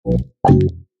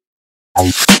In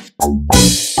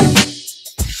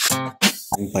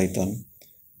Python.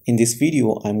 In this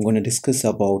video, I'm going to discuss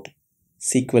about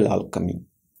SQL alchemy,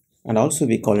 and also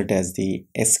we call it as the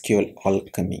SQL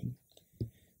alchemy.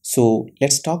 So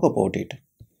let's talk about it.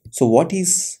 So what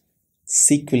is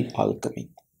SQL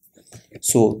alchemy?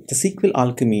 So the SQL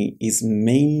alchemy is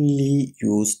mainly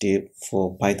used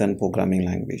for Python programming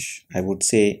language. I would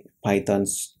say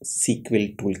Python's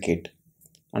SQL ToolKit,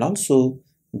 and also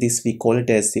this we call it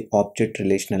as the object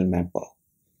relational mapper.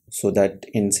 So that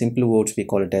in simple words we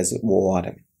call it as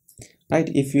ORM. Right?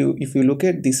 If you look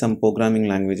at some programming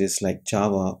languages like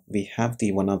Java, we have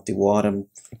the one of the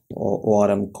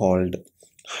ORM called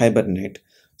Hibernate.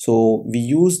 So we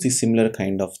use the similar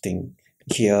kind of thing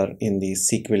here in the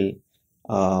SQL,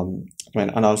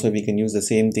 and also we can use the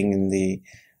same thing in the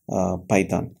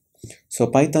Python. So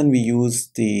Python we use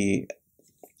the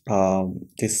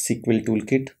this SQL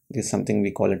toolkit. This is something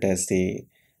we call it as the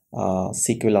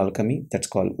SQL alchemy, that's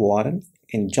called ORM.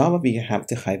 In Java we have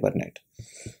the Hibernate.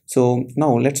 So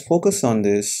now let's focus on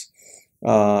this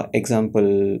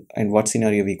example and what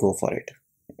scenario we go for it.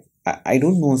 I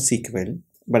don't know SQL,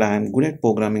 but I am good at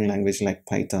programming language like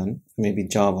Python, maybe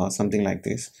Java, something like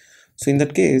this. So in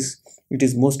that case, it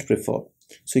is most preferred.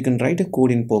 So you can write a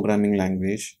code in programming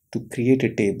language to create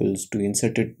a tables, to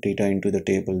insert data into the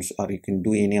tables, or you can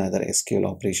do any other SQL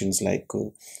operations like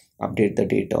update the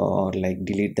data or like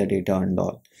delete the data and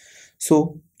all.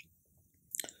 So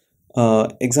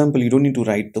example, you don't need to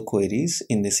write the queries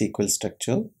in the SQL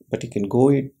structure, but you can go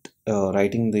it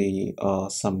writing the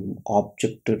some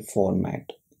object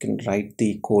format. You can write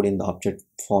the code in the object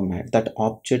format, that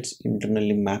objects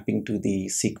internally mapping to the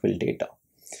SQL data.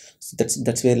 So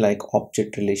that's where like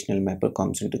object relational mapper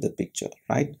comes into the picture,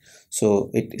 right? So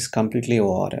it is completely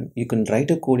ORM. You can write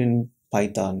a code in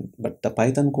Python, but the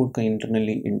Python code can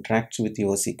internally interacts with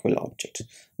your SQL object.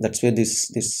 That's where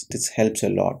this helps a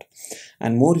lot.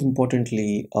 And more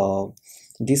importantly,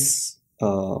 this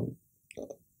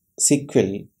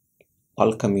SQL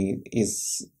alchemy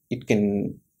it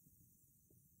can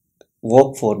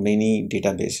work for many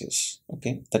databases,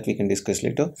 okay, that we can discuss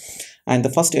later. And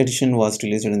the first edition was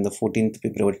released on the 14th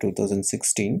February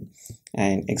 2016,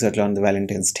 and exactly on the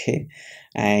Valentine's Day.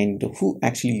 And who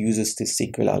actually uses this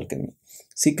SQL alchemy?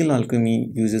 SQL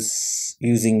alchemy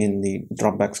using in the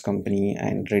Dropbox company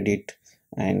and Reddit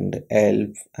and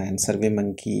Elf and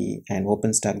SurveyMonkey and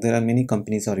OpenStack. There are many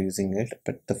companies are using it,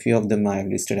 but the few of them I have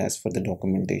listed as for the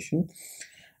documentation.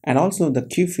 And also the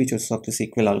key features of the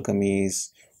SQL alchemy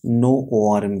is no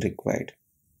ORM required.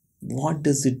 What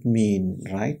does it mean,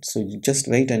 right? So you just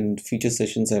wait, and future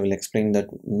sessions I will explain that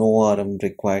no ORM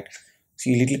required.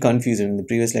 So you're a little confused. In the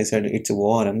previous I said it's a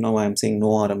ORM, now I am saying no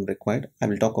ORM required. I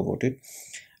will talk about it.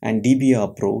 And DB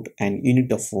approved and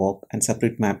unit of work and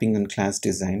separate mapping and class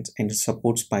designs, and it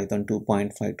supports Python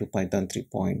 2.5 to Python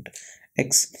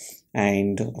 3.x,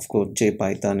 and of course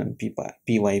JPython and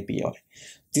PyPy.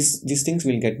 These things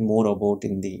we'll get more about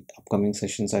in the upcoming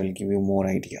sessions. I will give you more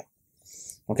idea.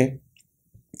 Okay.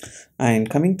 And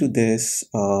coming to this,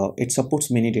 it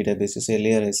supports many databases.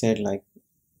 Earlier I said like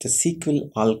the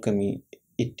SQL alchemy,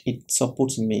 it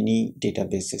supports many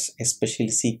databases, especially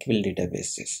SQL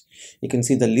databases. You can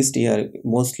see the list here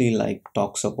mostly like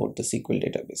talks about the SQL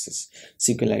databases.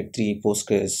 SQLite 3,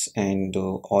 Postgres, and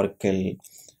Oracle,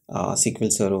 SQL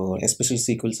Server, especially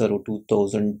SQL Server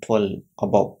 2012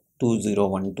 above.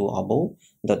 2012 above,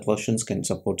 that versions can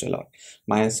support a lot.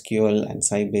 MySQL and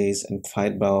Sybase and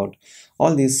Firebird,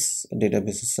 all these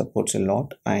databases supports a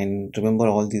lot. And remember,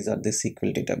 all these are the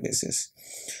SQL databases.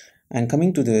 And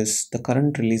coming to this, the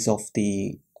current release of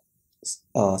the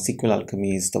SQL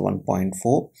alchemy is the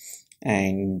 1.4,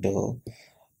 and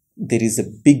there is a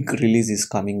big release is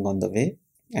coming on the way,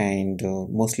 and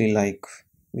mostly like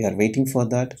we are waiting for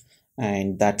that,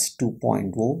 and that's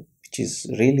 2.0, which is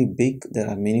really big. There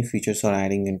are many features are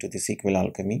adding into the SQL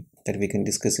alchemy that we can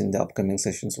discuss in the upcoming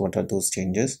sessions. What are those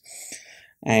changes?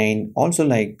 And also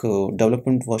like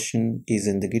development version is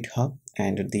in the GitHub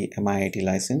and the MIT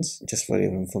license, just for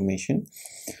your information.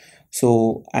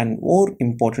 So, and more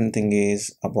important thing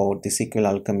is about the SQL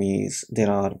alchemy is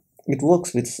it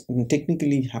works with,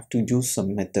 technically you have to use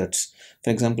some methods.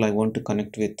 For example, I want to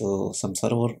connect with some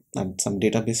server and some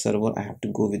database server. I have to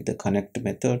go with the connect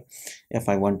method. If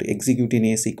I want to execute in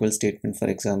a SQL statement, for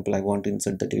example, I want to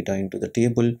insert the data into the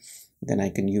table, then I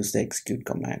can use the execute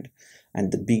command.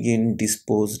 And the begin,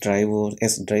 dispose, driver,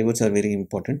 drivers are very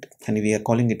important, and we are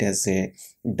calling it as a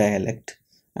dialect.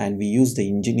 And we use the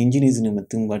engine. Engine is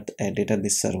nothing but a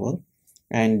database server,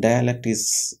 and dialect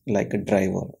is like a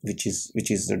driver, which is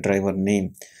the driver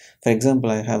name. For example,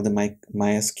 I have the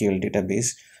MySQL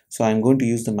database. So I'm going to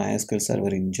use the MySQL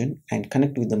server engine and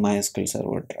connect with the MySQL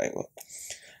server driver.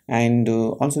 And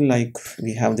also, like,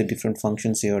 we have the different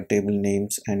functions here, table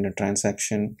names and a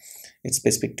transaction. It's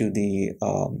specific to the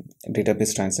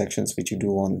database transactions which you do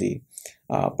on the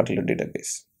particular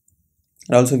database.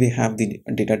 And also we have the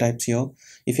data types here.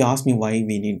 If you ask me why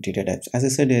we need data types, as I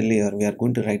said earlier, we are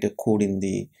going to write a code in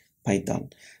the Python.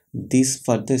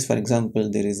 For example,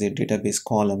 there is a database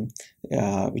column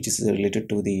which is related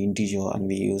to the integer, and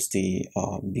we use the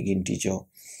big integer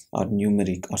or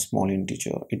numeric or small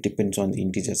integer. It depends on the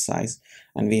integer size.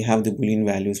 And we have the boolean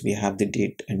values, we have the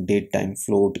date and date time,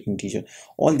 float, integer.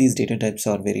 All these data types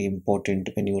are very important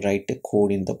when you write a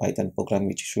code in the Python program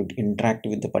which should interact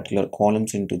with the particular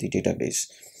columns into the database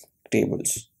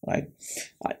tables, right?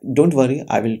 Don't worry,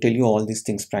 I will tell you all these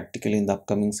things practically in the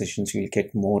upcoming sessions. You will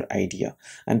get more idea.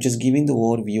 I'm just giving the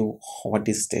overview, what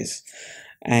is this.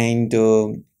 And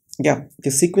yeah, the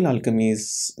SQL alchemy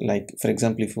is like, for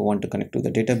example, if you want to connect to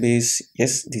the database,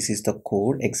 yes, this is the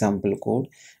code, example code,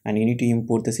 and you need to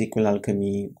import the SQL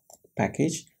alchemy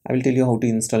package. I will tell you how to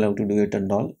install, how to do it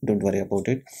and all. Don't worry about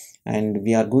it. And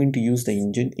we are going to use the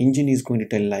engine is going to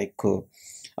tell, like,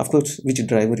 of course, which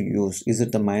driver you use. Is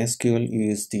it the MySQL? You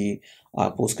use the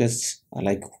Postgres,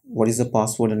 like what is the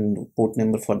password and port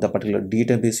number for the particular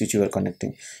database which you are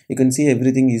connecting. You can see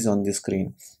everything is on the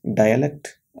screen.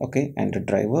 Dialect, okay, and the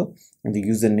driver, and the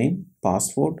username,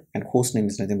 password, and host name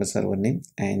is nothing but server name,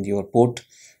 and your port,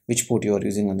 which port you are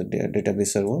using on the database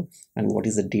server, and what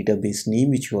is the database name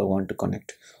which you want to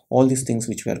connect. All these things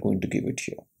which we are going to give it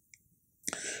here.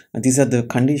 And these are the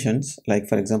conditions. Like,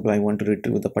 for example, I want to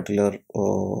retrieve the particular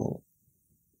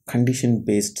condition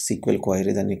based SQL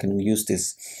query, then you can use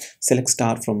this. Select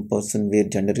star from person where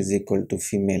gender is equal to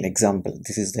female. Example,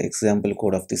 this is the example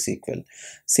code of the SQL.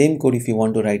 Same code if you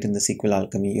want to write in the SQL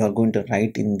alchemy, you are going to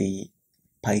write in the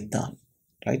Python,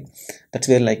 right? That's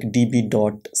where, like, db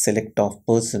dot select of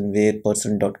person where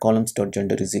person dot columns dot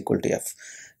gender is equal to f.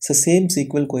 So same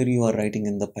SQL query you are writing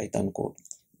in the Python code.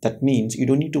 That means you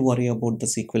don't need to worry about the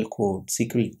SQL code,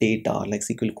 SQL data, like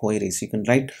SQL queries. You can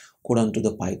write code onto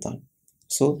the Python.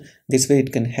 So this way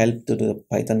it can help to the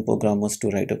Python programmers to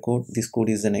write a code. This code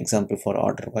is an example for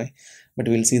order by, but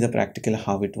we'll see the practical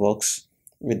how it works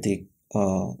with the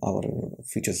our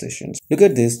future sessions. Look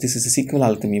at this. This is a SQL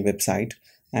Alchemy website,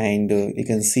 and you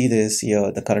can see this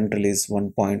here. The current release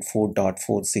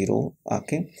 1.4.40.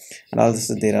 Okay, and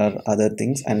also there are other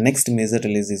things. And next major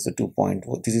release is the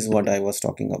 2.0. This is what I was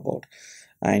talking about.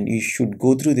 And you should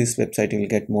go through this website. You will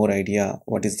get more idea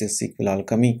what is this SQL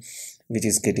Alchemy, which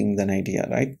is getting an idea,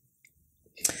 right?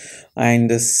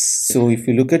 And so if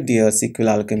you look at the SQL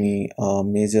Alchemy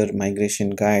major migration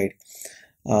guide,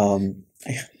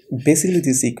 basically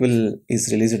this SQL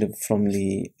is released from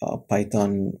the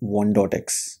Python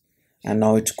 1.x, and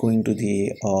now it's going to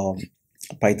the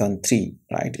Python 3,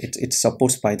 right? It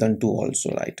supports Python 2 also,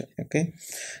 right? Okay,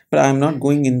 but I'm not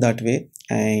going in that way.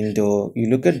 And you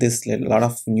look at this, a lot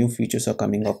of new features are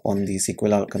coming up on the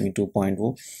SQL Alchemy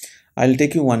 2.0. I'll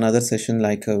take you one other session,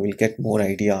 like we'll get more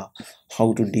idea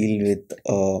how to deal with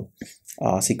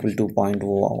SQL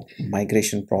 2.0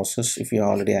 migration process if you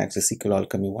already access SQL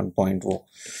Alchemy 1.0.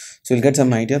 So you'll get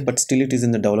some idea, but still it is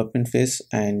in the development phase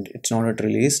and it's not yet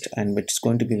released, and it's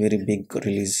going to be very big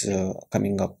release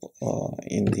coming up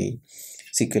in the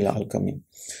SQL Alchemy.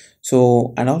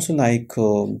 So, and also, like,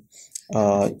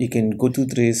 you can go through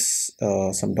this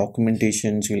some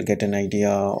documentations. You'll get an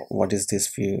idea what is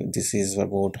this this is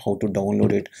about, how to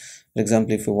download it. For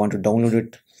example, if you want to download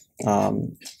it,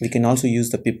 we can also use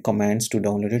the pip commands to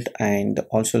download it, and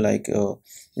also, like,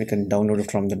 we can download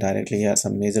it from the directly here.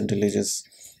 Some major releases,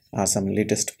 some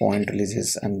latest point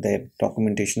releases, and their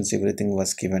documentations, everything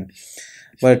was given.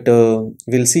 But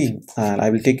we'll see. I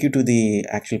will take you to the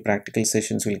actual practical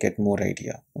sessions. We'll get more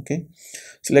idea. Okay,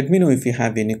 so let me know if you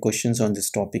have any questions on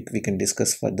this topic. We can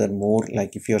discuss further more.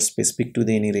 Like, if you're specific to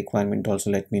any requirement,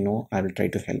 also let me know. I will try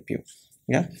to help you.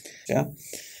 Yeah.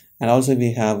 And also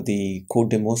we have the code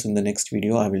demos in the next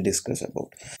video I will discuss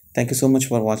about. Thank you so much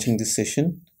for watching this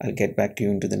session. I'll get back to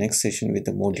you into the next session with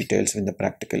the more details in the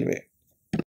practical way.